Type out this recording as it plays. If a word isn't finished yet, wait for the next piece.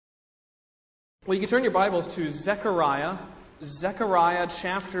Well, you can turn your Bibles to Zechariah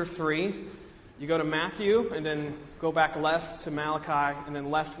chapter 3. You go to Matthew, and then go back left to Malachi, and then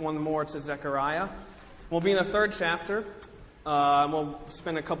left one more to Zechariah. We'll be in the third chapter. We'll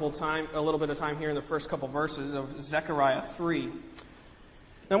spend a little bit of time here in the first couple verses of Zechariah 3. Now,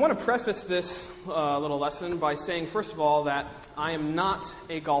 I want to preface this little lesson by saying, first of all, that I am not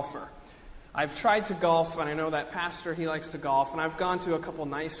a golfer. I've tried to golf, and I know that pastor, he likes to golf, and I've gone to a couple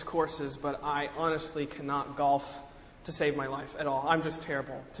nice courses, but I honestly cannot golf to save my life at all. I'm just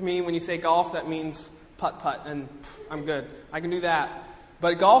terrible. To me, when you say golf, that means putt-putt, and I'm good. I can do that.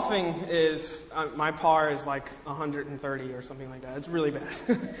 But golfing is, my par is like 130 or something like that. It's really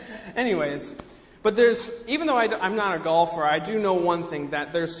bad. Anyways, but even though I'm not a golfer, I do know one thing,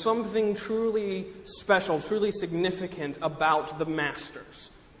 that there's something truly special, truly significant about the Masters.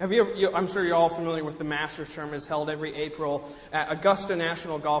 I'm sure you're all familiar with the Masters Tournament. It's held every April at Augusta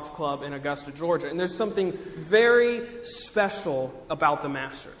National Golf Club in Augusta, Georgia. And there's something very special about the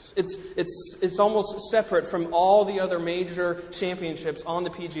Masters. It's almost separate from all the other major championships on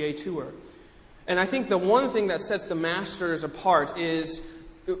the PGA Tour. And I think the one thing that sets the Masters apart is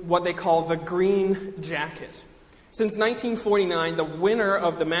what they call the green jacket. Since 1949, the winner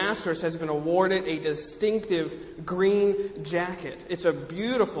of the Masters has been awarded a distinctive green jacket. It's a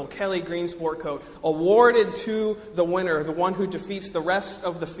beautiful Kelly green sport coat awarded to the winner, the one who defeats the rest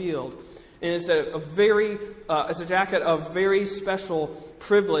of the field. And it's a jacket of very special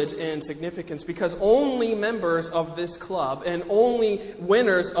privilege and significance, because only members of this club and only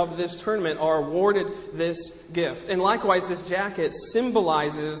winners of this tournament are awarded this gift. And likewise, this jacket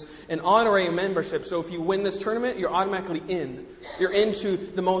symbolizes an honorary membership. So if you win this tournament, you're automatically in. You're into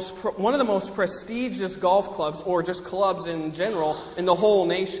one of the most prestigious golf clubs, or just clubs in general, in the whole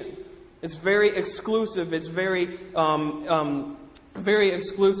nation. It's very exclusive. It's very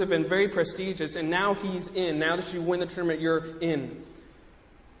exclusive and very prestigious. And now he's in. Now that you win the tournament, you're in.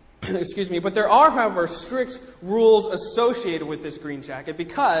 Excuse me. But there are, however, strict rules associated with this green jacket,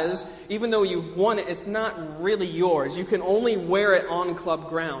 because even though you've won it, it's not really yours. You can only wear it on club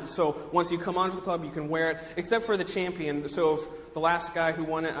ground. So once you come onto the club, you can wear it, except for the champion. So if the last guy who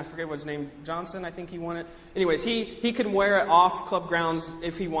won it, I forget what his name, Johnson, I think he won it. Anyways, he can wear it off club grounds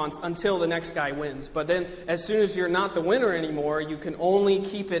if he wants until the next guy wins. But then as soon as you're not the winner anymore, you can only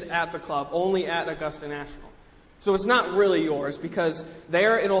keep it at the club, only at Augusta National. So it's not really yours, because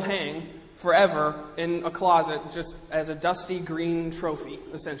there it'll hang forever in a closet just as a dusty green trophy,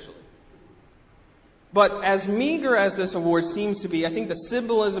 essentially. But as meager as this award seems to be, I think the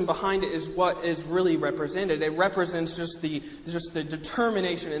symbolism behind it is what is really represented. It represents just the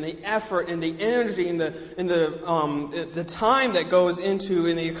determination and the effort and the energy and the time that goes into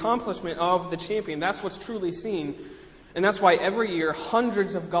in the accomplishment of the champion. That's what's truly seen. And that's why every year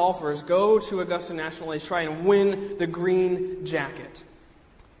hundreds of golfers go to Augusta National to try and win the green jacket.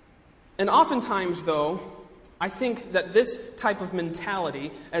 And oftentimes, though, I think that this type of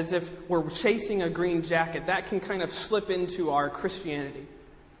mentality, as if we're chasing a green jacket, that can kind of slip into our Christianity.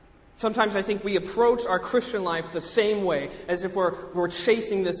 Sometimes I think we approach our Christian life the same way, as if we're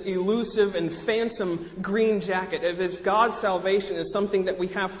chasing this elusive and phantom green jacket, as if God's salvation is something that we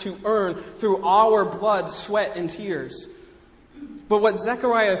have to earn through our blood, sweat, and tears. But what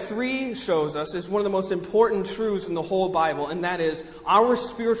Zechariah 3 shows us is one of the most important truths in the whole Bible, and that is our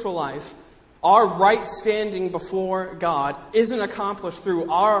spiritual life, our right standing before God, isn't accomplished through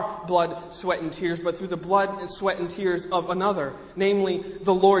our blood, sweat, and tears, but through the blood, and sweat, and tears of another, namely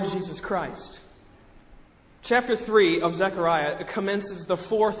the Lord Jesus Christ. Chapter 3 of Zechariah commences the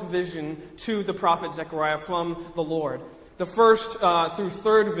fourth vision to the prophet Zechariah from the Lord. The first through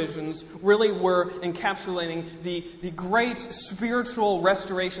third visions really were encapsulating the great spiritual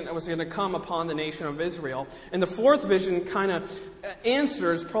restoration that was going to come upon the nation of Israel. And the fourth vision kind of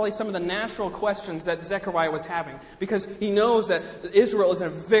answers probably some of the natural questions that Zechariah was having, because he knows that Israel is in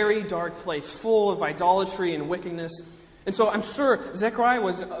a very dark place, full of idolatry and wickedness. And so I'm sure Zechariah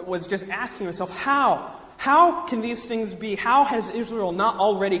was just asking himself, How can these things be? How has Israel not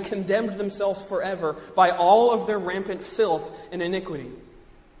already condemned themselves forever by all of their rampant filth and iniquity?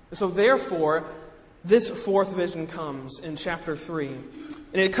 So therefore, this fourth vision comes in chapter 3.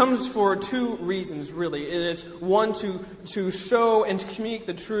 And it comes for two reasons, really. It is, one, to show and to communicate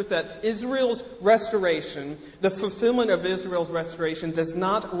the truth that Israel's restoration, the fulfillment of Israel's restoration, does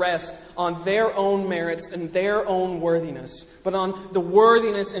not rest on their own merits and their own worthiness, but on the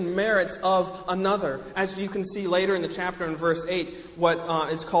worthiness and merits of another. As you can see later in the chapter in verse 8, what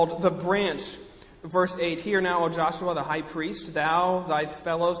is called the branch. Verse 8, Hear now, O Joshua, the high priest, thou, thy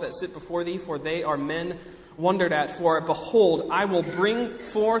fellows that sit before thee, for they are men wondered at, for behold, I will bring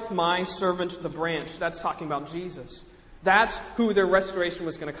forth my servant the branch. That's talking about Jesus. That's who their restoration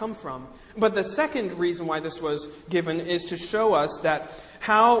was going to come from. But the second reason why this was given is to show us that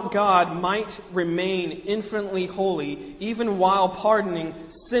how God might remain infinitely holy even while pardoning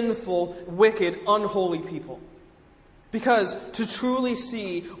sinful, wicked, unholy people. Because to truly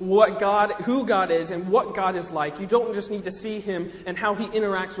see who God is and what God is like, you don't just need to see Him and how He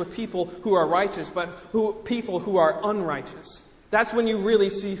interacts with people who are righteous, but people who are unrighteous. That's when you really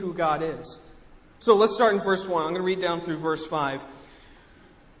see who God is. So let's start in verse 1. I'm going to read down through verse 5.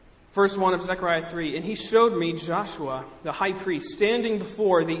 Verse 1 of Zechariah 3. And he showed me Joshua, the high priest, standing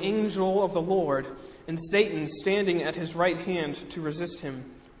before the angel of the Lord, and Satan standing at his right hand to resist him.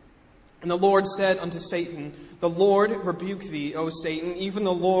 And the Lord said unto Satan, The Lord rebuke thee, O Satan, even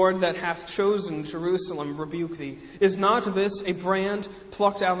the Lord that hath chosen Jerusalem rebuke thee. Is not this a brand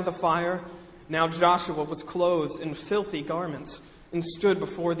plucked out of the fire? Now Joshua was clothed in filthy garments, and stood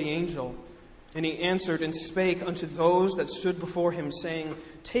before the angel. And he answered and spake unto those that stood before him, saying,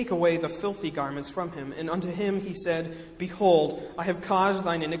 Take away the filthy garments from him. And unto him he said, Behold, I have caused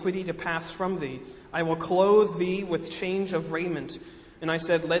thine iniquity to pass from thee. I will clothe thee with change of raiment. And I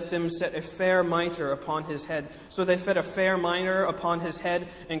said, Let them set a fair mitre upon his head. So they set a fair mitre upon his head,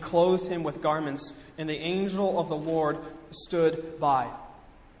 and clothed him with garments. And the angel of the Lord stood by.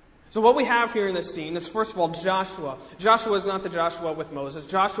 So what we have here in this scene is, first of all, Joshua. Joshua is not the Joshua with Moses.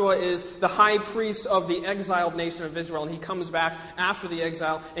 Joshua is the high priest of the exiled nation of Israel, and he comes back after the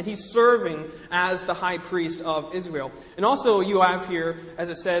exile, and he's serving as the high priest of Israel. And also you have here, as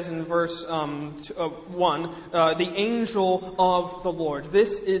it says in verse 1, the angel of the Lord.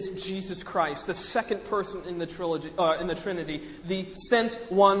 This is Jesus Christ, the second person in the Trinity, the sent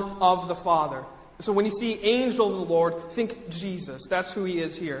one of the Father. So when you see angel of the Lord, think Jesus. That's who he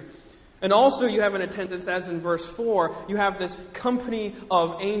is here. And also you have in attendance, as in verse 4, you have this company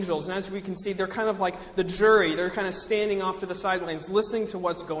of angels. And as we can see, they're kind of like the jury. They're kind of standing off to the sidelines, listening to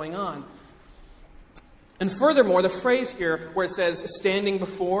what's going on. And furthermore, the phrase here where it says, standing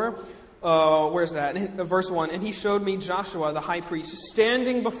before, where's that? Verse 1, And he showed me Joshua, the high priest,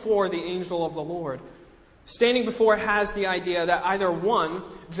 standing before the angel of the Lord. Standing before has the idea that either one,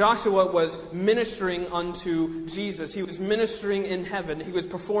 Joshua was ministering unto Jesus. He was ministering in heaven. He was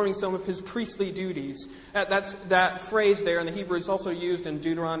performing some of his priestly duties. That phrase there in the Hebrew is also used in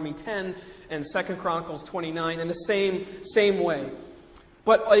Deuteronomy 10 and 2 Chronicles 29 in the same way.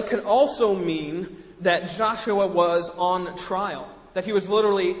 But it could also mean that Joshua was on trial. That he was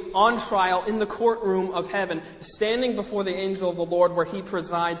literally on trial in the courtroom of heaven, standing before the angel of the Lord where he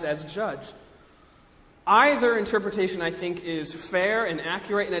presides as judge. Either interpretation, I think, is fair and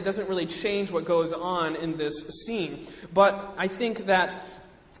accurate, and it doesn't really change what goes on in this scene. But I think that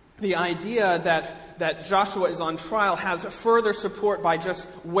the idea that Joshua is on trial has further support by just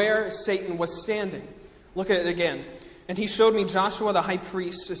where Satan was standing. Look at it again. And he showed me Joshua the high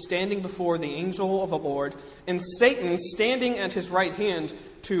priest standing before the angel of the Lord, and Satan standing at his right hand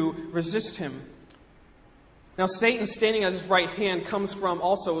to resist him. Now, Satan standing at his right hand comes from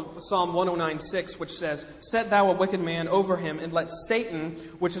also Psalm 109:6, which says, Set thou a wicked man over him, and let Satan,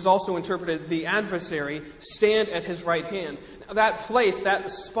 which is also interpreted the adversary, stand at his right hand. Now, that place,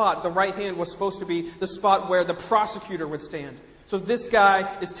 that spot, the right hand, was supposed to be the spot where the prosecutor would stand. So this guy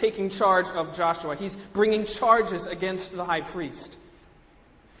is taking charge of Joshua. He's bringing charges against the high priest.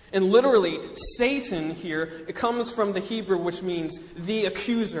 And literally, Satan here, it comes from the Hebrew, which means the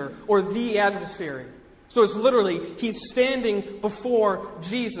accuser or the adversary. So it's literally, he's standing before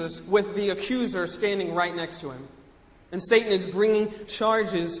Jesus with the accuser standing right next to him. And Satan is bringing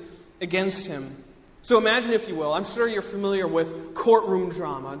charges against him. So imagine, if you will, I'm sure you're familiar with courtroom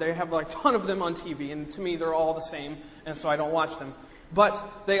drama. They have like a ton of them on TV, and to me they're all the same, and so I don't watch them.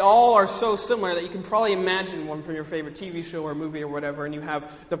 But they all are so similar that you can probably imagine one from your favorite TV show or movie or whatever, and you have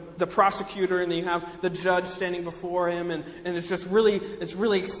the prosecutor, and then you have the judge standing before him, and it's just really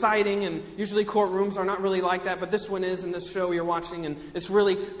exciting, and usually courtrooms are not really like that, but this one is in this show you're watching, and it's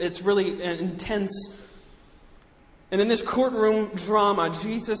really intense. And in this courtroom drama,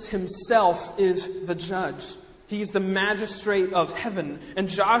 Jesus himself is the judge. He's the magistrate of heaven, and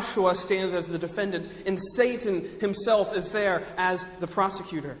Joshua stands as the defendant, and Satan himself is there as the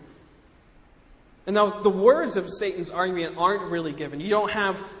prosecutor. And now, the words of Satan's argument aren't really given. You don't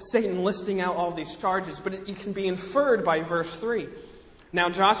have Satan listing out all these charges, but it can be inferred by verse 3. Now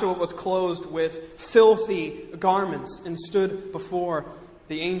Joshua was clothed with filthy garments and stood before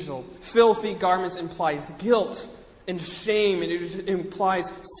the angel. Filthy garments implies guilt and shame, and it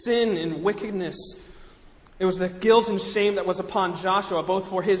implies sin and wickedness. It was the guilt and shame that was upon Joshua, both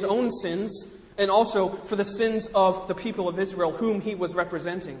for his own sins and also for the sins of the people of Israel, whom he was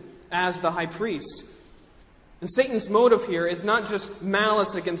representing as the high priest. And Satan's motive here is not just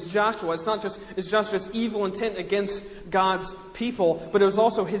malice against Joshua. It's not just evil intent against God's people, but it was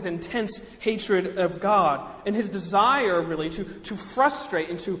also his intense hatred of God and his desire, really, to frustrate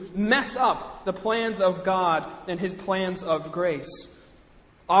and to mess up the plans of God and his plans of grace.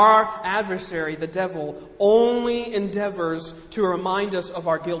 Our adversary, the devil, only endeavors to remind us of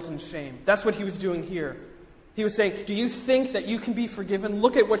our guilt and shame. That's what he was doing here. He was saying, do you think that you can be forgiven?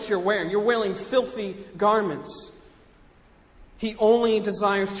 Look at what you're wearing. You're wearing filthy garments. He only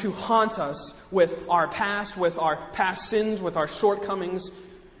desires to haunt us with our past sins, with our shortcomings.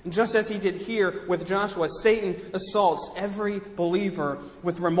 And just as he did here with Joshua, Satan assaults every believer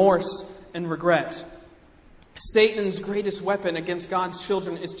with remorse and regret. Satan's greatest weapon against God's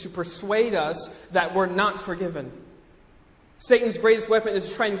children is to persuade us that we're not forgiven. Satan's greatest weapon is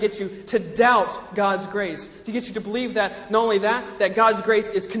to try and get you to doubt God's grace, to get you to believe that, not only that God's grace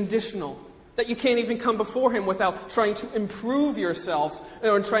is conditional, that you can't even come before him without trying to improve yourself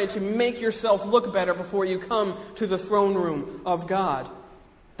or trying to make yourself look better before you come to the throne room of God.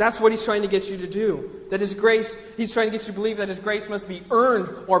 That's what he's trying to get you to do. That his grace, he's trying to get you to believe that his grace must be earned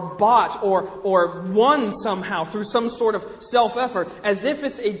or bought or won somehow through some sort of self-effort, as if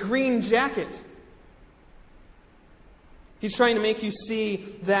it's a green jacket. He's trying to make you see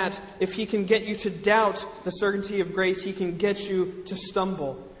that if he can get you to doubt the certainty of grace, he can get you to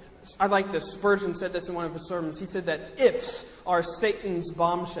stumble. I like this. Spurgeon said this in one of his sermons. He said that ifs are Satan's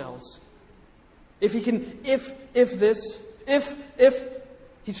bombshells. If he's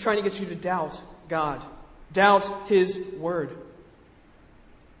trying to get you to doubt God, doubt his word.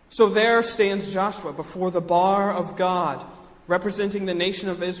 So there stands Joshua before the bar of God, representing the nation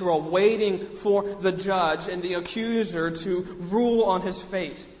of Israel, waiting for the judge and the accuser to rule on his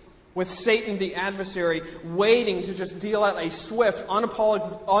fate, with Satan, the adversary, waiting to just deal out a swift,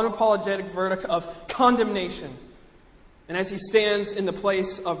 unapologetic verdict of condemnation. And as he stands in the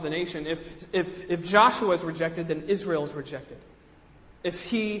place of the nation, if Joshua is rejected, then Israel is rejected. If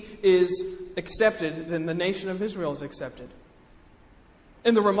he is accepted, then the nation of Israel is accepted.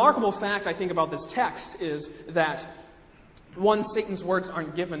 And the remarkable fact, I think, about this text is that one, Satan's words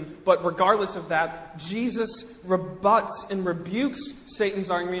aren't given, but regardless of that, Jesus rebuts and rebukes Satan's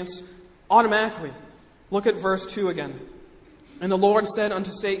arguments automatically. Look at verse 2 again. And the Lord said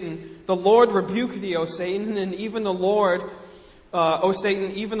unto Satan, the Lord rebuke thee, O Satan, and even the Lord, O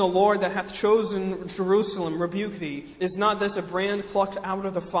Satan, even the Lord that hath chosen Jerusalem rebuke thee. Is not this a brand plucked out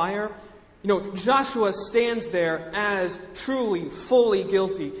of the fire? You know, Joshua stands there as truly, fully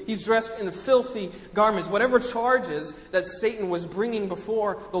guilty. He's dressed in filthy garments. Whatever charges that Satan was bringing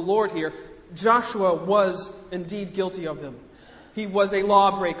before the Lord here, Joshua was indeed guilty of them. He was a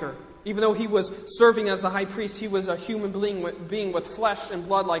lawbreaker. Even though he was serving as the high priest, he was a human being with flesh and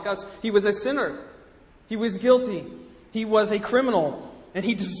blood like us. He was a sinner. He was guilty. He was a criminal. And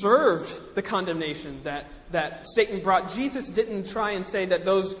he deserved the condemnation that Satan brought. Jesus didn't try and say that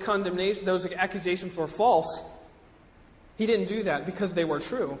those accusations were false. He didn't do that because they were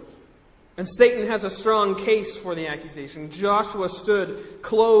true. And Satan has a strong case for the accusation. Joshua stood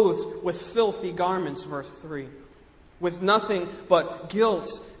clothed with filthy garments, verse 3, with nothing but guilt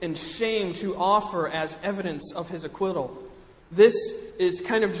and shame to offer as evidence of his acquittal. This is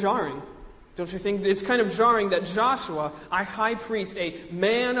kind of jarring. Don't you think? It's kind of jarring that Joshua, a high priest, a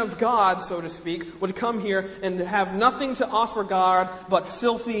man of God, so to speak, would come here and have nothing to offer God but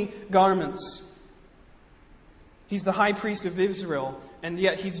filthy garments. He's the high priest of Israel, and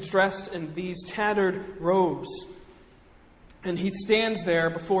yet he's dressed in these tattered robes. And he stands there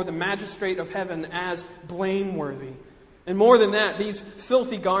before the magistrate of heaven as blameworthy. And more than that, these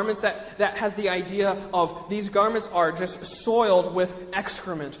filthy garments, that has the idea of these garments are just soiled with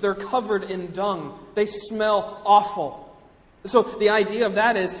excrement. They're covered in dung. They smell awful. So the idea of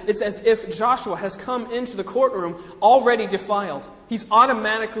that is, it's as if Joshua has come into the courtroom already defiled. He's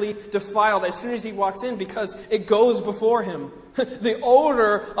automatically defiled as soon as he walks in because it goes before him. The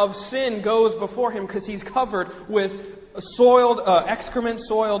odor of sin goes before him because he's covered with soiled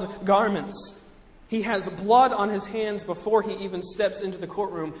soiled garments. He has blood on his hands before he even steps into the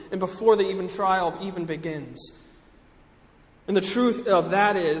courtroom and before the trial even begins. And the truth of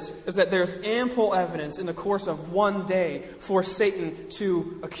that is that there's ample evidence in the course of one day for Satan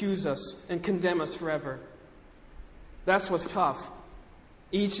to accuse us and condemn us forever. That's what's tough.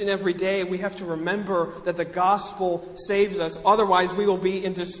 Each and every day we have to remember that the gospel saves us. Otherwise we will be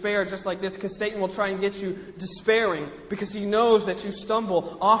in despair just like this, because Satan will try and get you despairing because he knows that you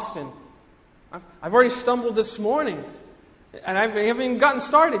stumble often. I've already stumbled this morning, and I haven't even gotten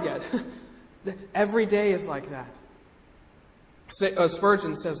started yet. Every day is like that.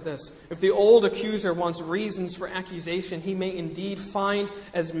 Spurgeon says this: if the old accuser wants reasons for accusation, he may indeed find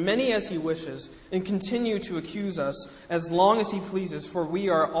as many as he wishes, and continue to accuse us as long as he pleases, for we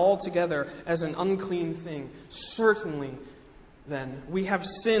are altogether as an unclean thing. Certainly, then, we have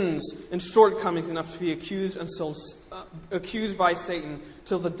sins and shortcomings enough to be accused by Satan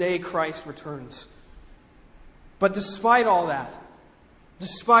till the day Christ returns. But despite all that,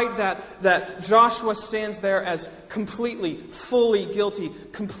 despite that Joshua stands there as completely, fully guilty,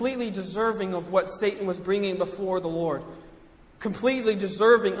 completely deserving of what Satan was bringing before the Lord, completely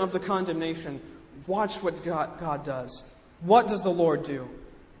deserving of the condemnation, watch what God does. What does the Lord do?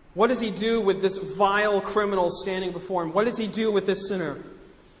 What does He do with this vile criminal standing before Him? What does He do with this sinner?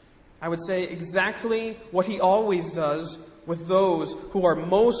 I would say exactly what He always does with those who are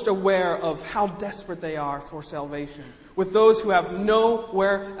most aware of how desperate they are for salvation, with those who have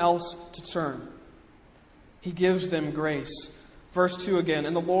nowhere else to turn. He gives them grace. Verse 2 again,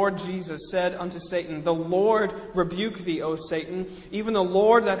 and the Lord Jesus said unto Satan, the Lord rebuke thee, O Satan, even the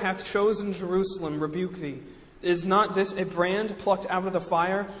Lord that hath chosen Jerusalem rebuke thee. Is not this a brand plucked out of the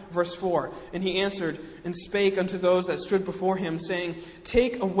fire? Verse 4, and he answered and spake unto those that stood before him, saying,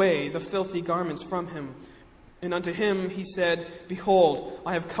 take away the filthy garments from him. And unto him he said, behold,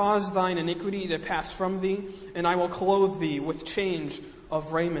 I have caused thine iniquity to pass from thee, and I will clothe thee with change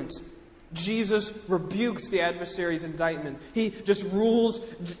of raiment. Jesus rebukes the adversary's indictment. He just rules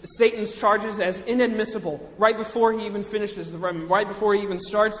Satan's charges as inadmissible right before he even finishes them, right before he even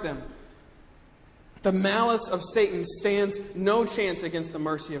starts them. The malice of Satan stands no chance against the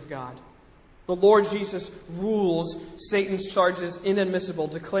mercy of God. The Lord Jesus rules Satan's charges inadmissible,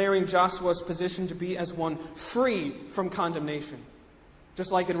 declaring Joshua's position to be as one free from condemnation.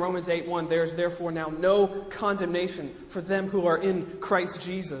 Just like in Romans 8:1, there is therefore now no condemnation for them who are in Christ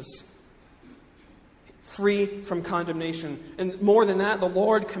Jesus. Free from condemnation. And more than that, the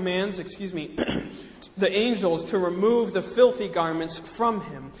Lord commands, the angels to remove the filthy garments from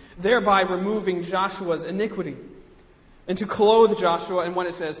him, thereby removing Joshua's iniquity. And to clothe Joshua in what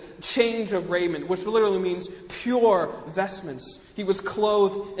it says, change of raiment, which literally means pure vestments. He was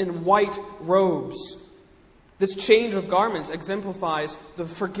clothed in white robes. This change of garments exemplifies the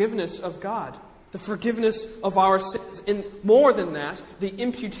forgiveness of God, the forgiveness of our sins, and more than that, the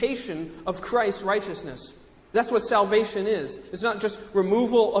imputation of Christ's righteousness. That's what salvation is. It's not just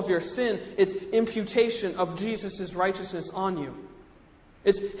removal of your sin, it's imputation of Jesus' righteousness on you.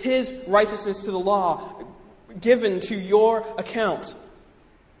 It's His righteousness to the law given to your account.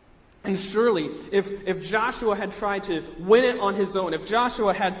 And surely, if Joshua had tried to win it on his own, if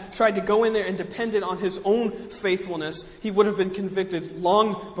Joshua had tried to go in there and depended on his own faithfulness, he would have been convicted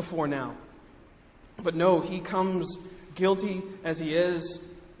long before now. But no, he comes guilty as he is,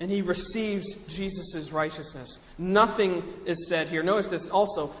 and he receives Jesus' righteousness. Nothing is said here. Notice this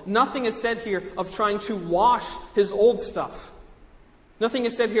also. Nothing is said here of trying to wash his old stuff. Nothing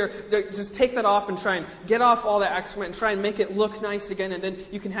is said here, just take that off and try and get off all that excrement and try and make it look nice again, and then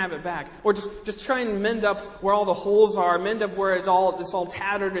you can have it back. Or just try and mend up where all the holes are, mend up where it's all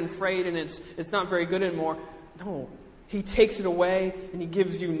tattered and frayed and it's not very good anymore. No, He takes it away and He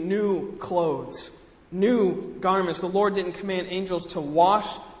gives you new clothes, new garments. The Lord didn't command angels to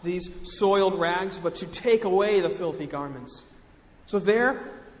wash these soiled rags, but to take away the filthy garments. So there,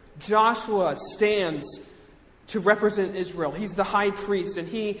 Joshua stands to represent Israel. He's the high priest, and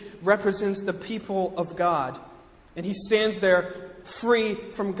he represents the people of God. And he stands there free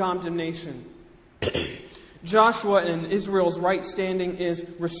from condemnation. Joshua and Israel's right standing is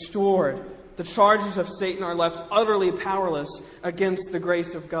restored. The charges of Satan are left utterly powerless against the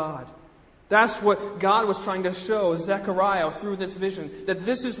grace of God. That's what God was trying to show Zechariah through this vision, that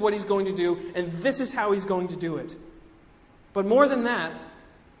this is what He's going to do, and this is how He's going to do it. But more than that,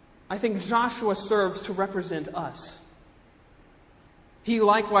 I think Joshua serves to represent us. He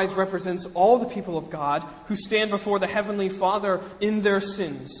likewise represents all the people of God who stand before the Heavenly Father in their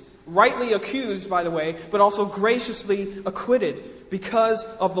sins, rightly accused, by the way, but also graciously acquitted because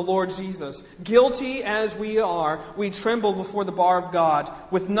of the Lord Jesus. Guilty as we are, we tremble before the bar of God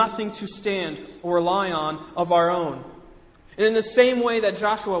with nothing to stand or rely on of our own. And in the same way that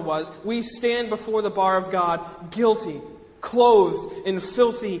Joshua was, we stand before the bar of God guilty, clothed in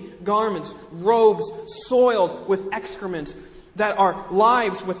filthy garments, robes soiled with excrement, that our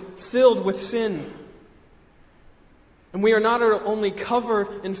lives filled with sin. And we are not only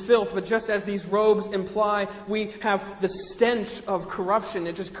covered in filth, but just as these robes imply, we have the stench of corruption.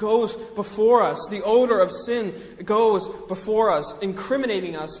 It just goes before us. The odor of sin goes before us,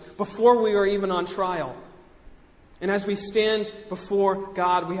 incriminating us before we are even on trial. And as we stand before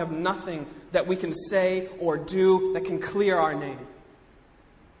God, we have nothing that we can say or do that can clear our name.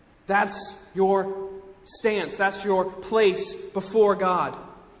 That's your stance. That's your place before God.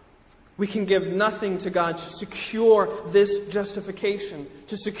 We can give nothing to God to secure this justification,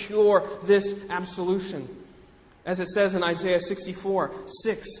 to secure this absolution. As it says in Isaiah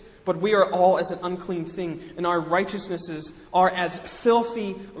 64:6, "But we are all as an unclean thing, and our righteousnesses are as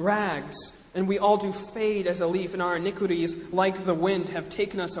filthy rags. And we all do fade as a leaf, and our iniquities, like the wind, have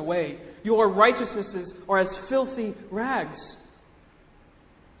taken us away. Your righteousnesses are as filthy rags."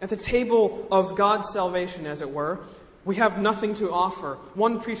 At the table of God's salvation, as it were, we have nothing to offer.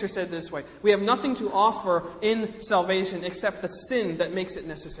 One preacher said it this way: we have nothing to offer in salvation except the sin that makes it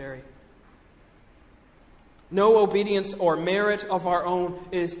necessary. No obedience or merit of our own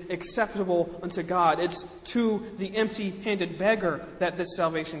is acceptable unto God. It's to the empty-handed beggar that this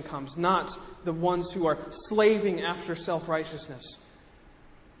salvation comes, not the ones who are slaving after self-righteousness.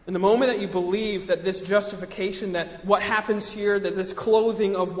 In the moment that you believe that this justification, that what happens here, that this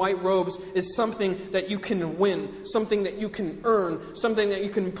clothing of white robes is something that you can win, something that you can earn, something that you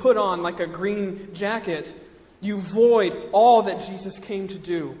can put on like a green jacket, you void all that Jesus came to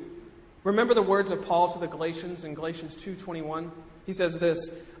do. Remember the words of Paul to the Galatians in Galatians 2:21? He says this: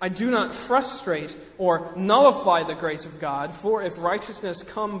 "I do not frustrate or nullify the grace of God, for if righteousness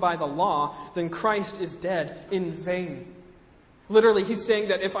come by the law, then Christ is dead in vain." Literally, he's saying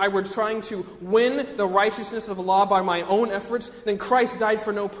that if I were trying to win the righteousness of the law by my own efforts, then Christ died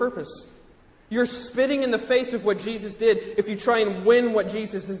for no purpose. You're spitting in the face of what Jesus did if you try and win what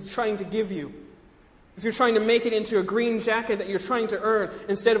Jesus is trying to give you. If you're trying to make it into a green jacket that you're trying to earn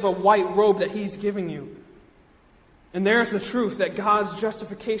instead of a white robe that He's giving you. And there's the truth that God's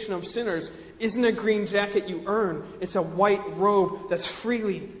justification of sinners isn't a green jacket you earn. It's a white robe that's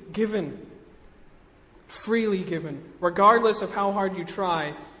freely given. Freely given. Regardless of how hard you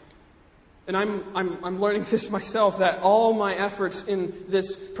try. And I'm learning this myself, that all my efforts in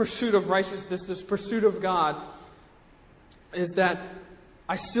this pursuit of righteousness, this pursuit of God, is that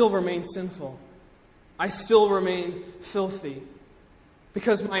I still remain sinful. I still remain filthy.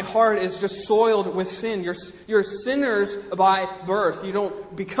 Because my heart is just soiled with sin. You're sinners by birth. You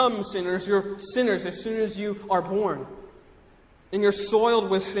don't become sinners. You're sinners as soon as you are born. And you're soiled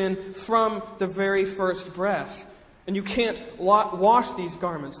with sin from the very first breath. And you can't wash these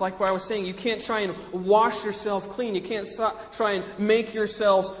garments. Like what I was saying, you can't try and wash yourself clean. You can't try and make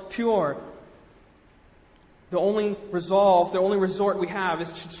yourselves pure. The only resort we have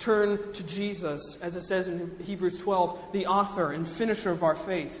is to turn to Jesus, as it says in Hebrews 12, the author and finisher of our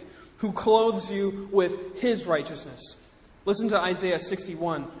faith, who clothes you with His righteousness. Listen to Isaiah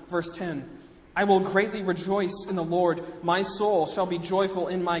 61, verse 10. "I will greatly rejoice in the Lord. My soul shall be joyful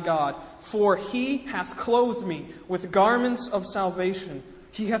in my God. For He hath clothed me with garments of salvation.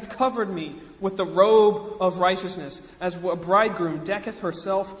 He hath covered me with the robe of righteousness, as a bridegroom decketh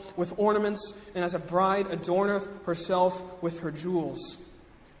herself with ornaments, and as a bride adorneth herself with her jewels."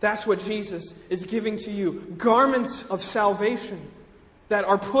 That's what Jesus is giving to you. Garments of salvation that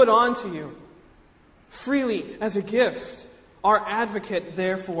are put onto you freely as a gift. Our advocate,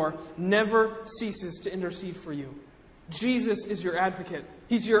 therefore, never ceases to intercede for you. Jesus is your advocate.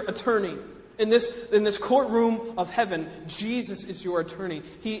 He's your attorney. In this courtroom of heaven, Jesus is your attorney.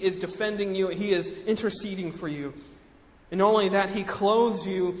 He is defending you. He is interceding for you. And not only that, He clothes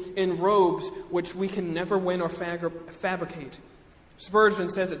you in robes which we can never win or fabricate. Spurgeon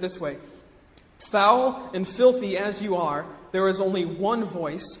says it this way: "Foul and filthy as you are, there is only one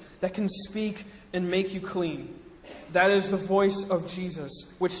voice that can speak and make you clean. That is the voice of Jesus,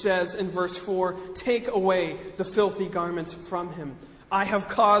 which says in verse 4, 'Take away the filthy garments from him. I have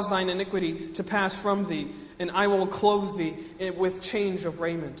caused thine iniquity to pass from thee, and I will clothe thee with change of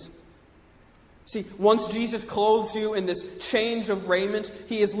raiment.'" See, once Jesus clothes you in this change of raiment,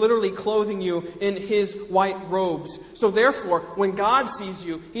 He is literally clothing you in His white robes. So therefore, when God sees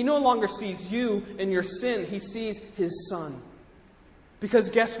you, He no longer sees you in your sin. He sees His Son. Because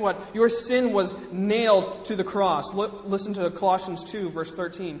guess what? Your sin was nailed to the cross. Listen to Colossians 2, verse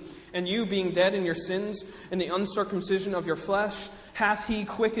 13. "And you, being dead in your sins, and the uncircumcision of your flesh, hath He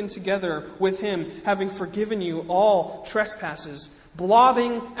quickened together with Him, having forgiven you all trespasses,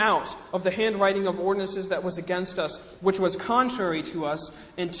 blotting out of the handwriting of ordinances that was against us, which was contrary to us,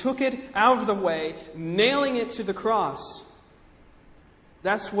 and took it out of the way, nailing it to the cross."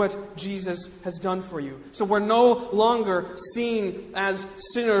 That's what Jesus has done for you. So we're no longer seen as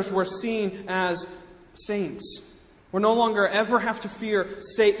sinners. We're seen as saints. We'll no longer ever have to fear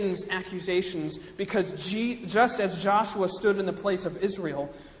Satan's accusations, because just as Joshua stood in the place of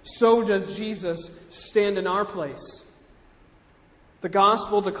Israel, so does Jesus stand in our place. The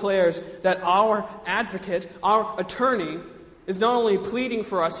gospel declares that our advocate, our attorney, is not only pleading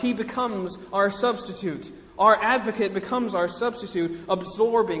for us, he becomes our substitute. Our advocate becomes our substitute,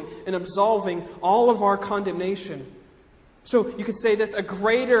 absorbing and absolving all of our condemnation. So you could say this: a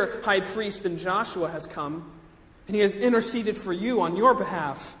greater high priest than Joshua has come, and he has interceded for you on your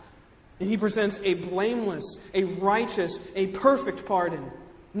behalf. And he presents a blameless, a righteous, a perfect pardon.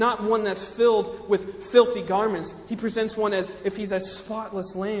 Not one that's filled with filthy garments. He presents one as if he's a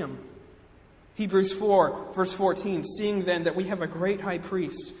spotless lamb. Hebrews 4, verse 14, seeing then that we have a great high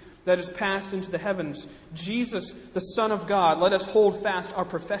priest that is passed into the heavens, Jesus, the Son of God, let us hold fast our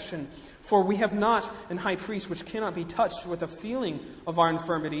profession. For we have not an high priest which cannot be touched with the feeling of our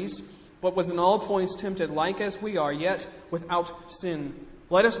infirmities, but was in all points tempted like as we are, yet without sin.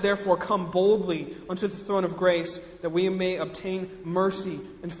 Let us therefore come boldly unto the throne of grace, that we may obtain mercy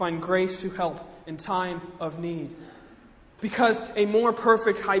and find grace to help in time of need. Because a more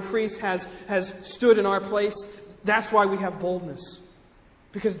perfect high priest has stood in our place, that's why we have boldness.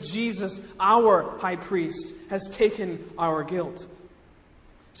 Because Jesus, our high priest, has taken our guilt.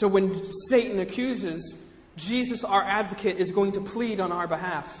 So when Satan accuses, Jesus, our advocate, is going to plead on our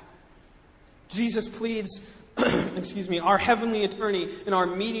behalf. Jesus pleads, our heavenly attorney and our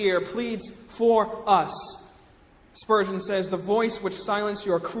mediator pleads for us. Spurgeon says, the voice which silenced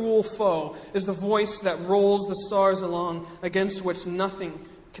your cruel foe is the voice that rolls the stars along, against which nothing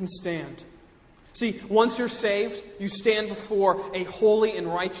can stand. See, once you're saved, you stand before a holy and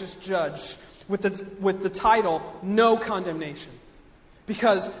righteous judge with the title, no condemnation.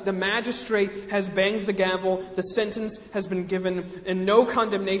 Because the magistrate has banged the gavel, the sentence has been given, and no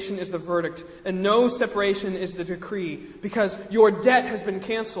condemnation is the verdict, and no separation is the decree, because your debt has been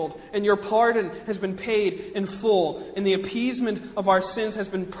canceled, and your pardon has been paid in full, and the appeasement of our sins has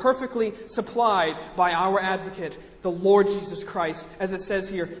been perfectly supplied by our advocate, the Lord Jesus Christ, as it says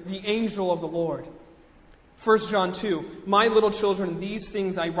here, the angel of the Lord. 1 John 2, my little children, these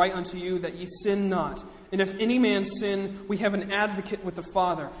things I write unto you, that ye sin not. And if any man sin, we have an advocate with the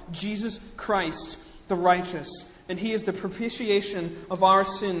Father, Jesus Christ, the righteous. And he is the propitiation of our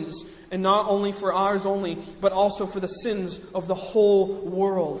sins, and not only for ours only, but also for the sins of the whole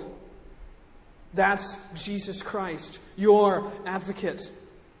world. That's Jesus Christ, your advocate.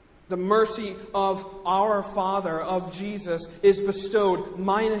 The mercy of our Father, of Jesus, is bestowed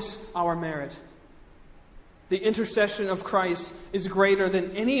minus our merit. The intercession of Christ is greater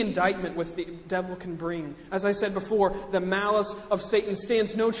than any indictment which the devil can bring. As I said before, the malice of Satan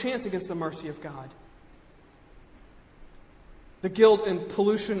stands no chance against the mercy of God. The guilt and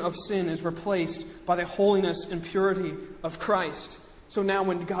pollution of sin is replaced by the holiness and purity of Christ. So now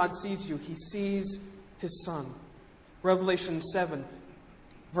when God sees you, he sees his Son. Revelation 7,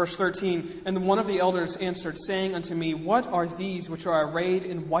 verse 13, and one of the elders answered, saying unto me, what are these which are arrayed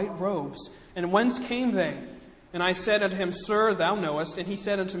in white robes? And whence came they? And I said unto him, Sir, thou knowest. And he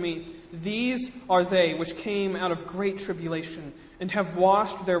said unto me, these are they which came out of great tribulation, and have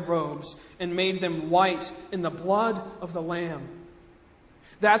washed their robes, and made them white in the blood of the Lamb.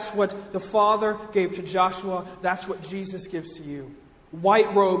 That's what the Father gave to Joshua. That's what Jesus gives to you.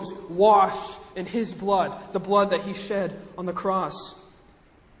 White robes washed in his blood, the blood that he shed on the cross.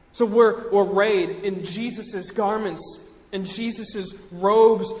 So we're arrayed in Jesus' garments, in Jesus'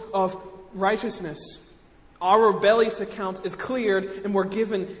 robes of righteousness. Our rebellious account is cleared, and we're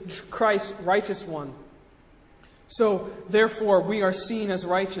given Christ's righteous one. So, therefore, we are seen as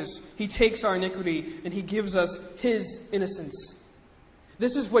righteous. He takes our iniquity, and he gives us his innocence.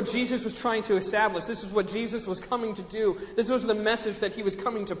 This is what Jesus was trying to establish. This is what Jesus was coming to do. This was the message that he was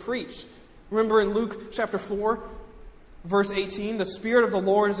coming to preach. Remember in Luke chapter 4, verse 18, the Spirit of the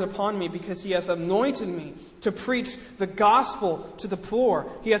Lord is upon me, because he hath anointed me to preach the gospel to the poor.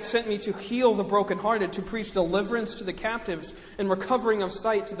 He hath sent me to heal the brokenhearted, to preach deliverance to the captives, and recovering of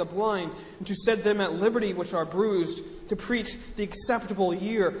sight to the blind, and to set them at liberty which are bruised, to preach the acceptable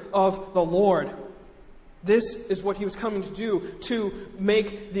year of the Lord. This is what he was coming to do, to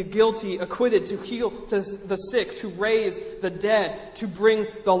make the guilty acquitted, to heal the sick, to raise the dead, to bring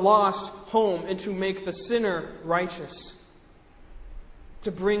the lost home, and to make the sinner righteous.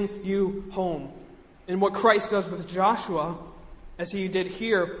 To bring you home. And what Christ does with Joshua, as he did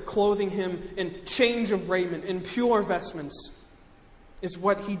here, clothing him in change of raiment, in pure vestments, is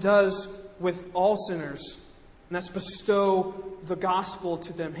what he does with all sinners. And that's bestow the gospel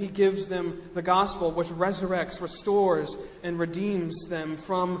to them. He gives them the gospel which resurrects, restores, and redeems them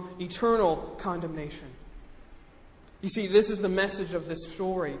from eternal condemnation. You see, this is the message of this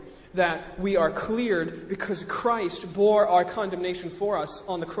story, that we are cleared because Christ bore our condemnation for us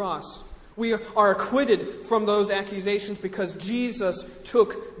on the cross. We are acquitted from those accusations because Jesus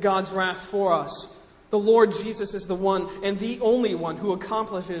took God's wrath for us. The Lord Jesus is the one and the only one who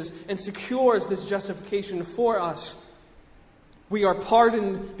accomplishes and secures this justification for us. We are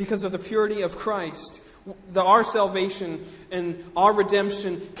pardoned because of the purity of Christ. Our salvation and our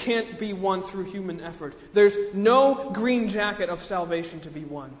redemption can't be won through human effort. There's no green jacket of salvation to be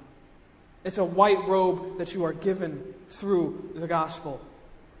won. It's a white robe that you are given through the gospel.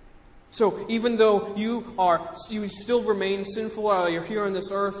 So even though you still remain sinful while you're here on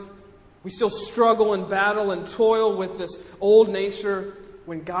this earth, we still struggle and battle and toil with this old nature.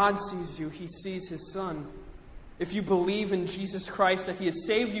 When God sees you, He sees His Son. If you believe in Jesus Christ, that He has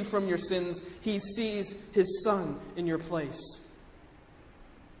saved you from your sins, He sees His Son in your place.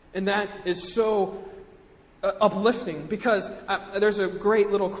 And that is so uplifting, because there's a great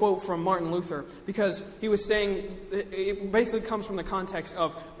little quote from Martin Luther, because he was saying, it basically comes from the context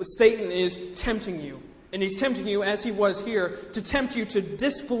of Satan is tempting you. And he's tempting you, as he was here, to tempt you to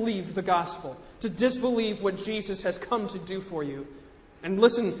disbelieve the gospel, to disbelieve what Jesus has come to do for you. And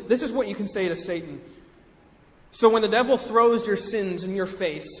listen, this is what you can say to Satan. So when the devil throws your sins in your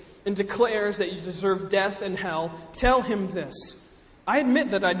face and declares that you deserve death and hell, tell him this: I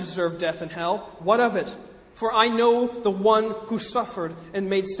admit that I deserve death and hell. What of it? For I know the one who suffered and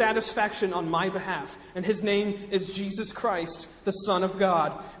made satisfaction on my behalf, and His name is Jesus Christ, the Son of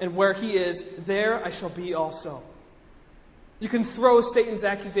God. And where He is, there I shall be also. You can throw Satan's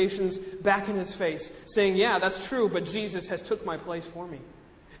accusations back in his face, saying, yeah, that's true, but Jesus has took my place for me.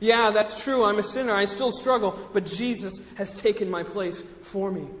 Yeah, that's true, I'm a sinner, I still struggle, but Jesus has taken my place for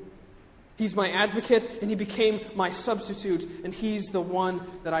me. He's my advocate, and He became my substitute, and He's the one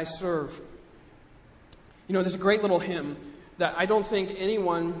that I serve. You know, there's a great little hymn that I don't think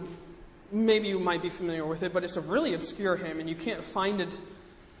anyone, maybe you might be familiar with it, but it's a really obscure hymn, and you can't find it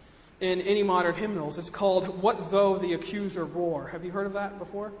in any modern hymnals. It's called What Though the Accuser Roar. Have you heard of that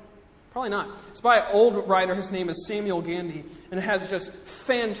before? Probably not. It's by an old writer. His name is Samuel Gandy, and it has just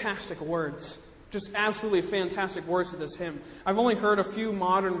fantastic words. Just absolutely fantastic words to this hymn. I've only heard a few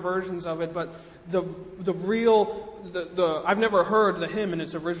modern versions of it, but I've never heard the hymn in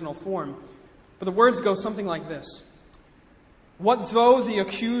its original form. But the words go something like this: What though the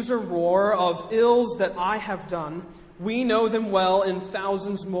accuser roar of ills that I have done? We know them well in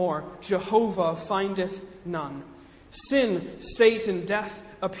thousands more. Jehovah findeth none. Sin, Satan, death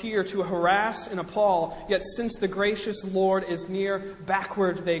appear to harass and appall. Yet since the gracious Lord is near,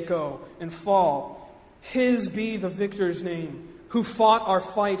 backward they go and fall. His be the victor's name, who fought our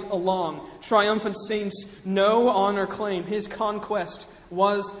fight along. Triumphant saints no honor claim. His conquest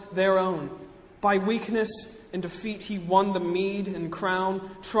was their own. By weakness and defeat He won the meed and crown,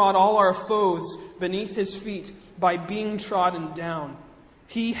 trod all our foes beneath His feet by being trodden down.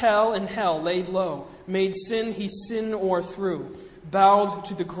 He hell laid low, made sin He sin o'erthrew, bowed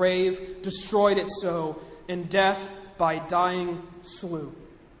to the grave, destroyed it so, and death by dying slew.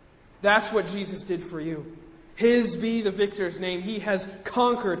 That's what Jesus did for you. His be the victor's name. He has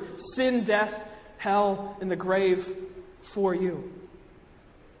conquered sin, death, hell, and the grave for you.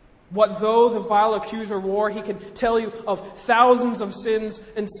 What though the vile accuser roar? He can tell you of thousands of sins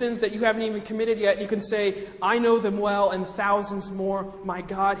and sins that you haven't even committed yet. You can say, I know them well, and thousands more. My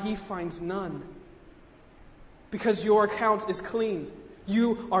God, He finds none. Because your account is clean.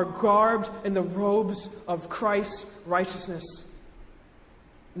 You are garbed in the robes of Christ's righteousness.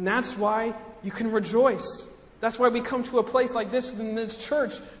 And that's why you can rejoice. That's why we come to a place like this in this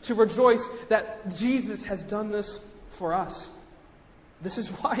church to rejoice that Jesus has done this for us. This is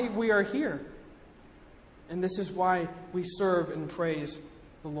why we are here. And this is why we serve and praise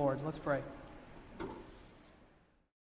the Lord. Let's pray.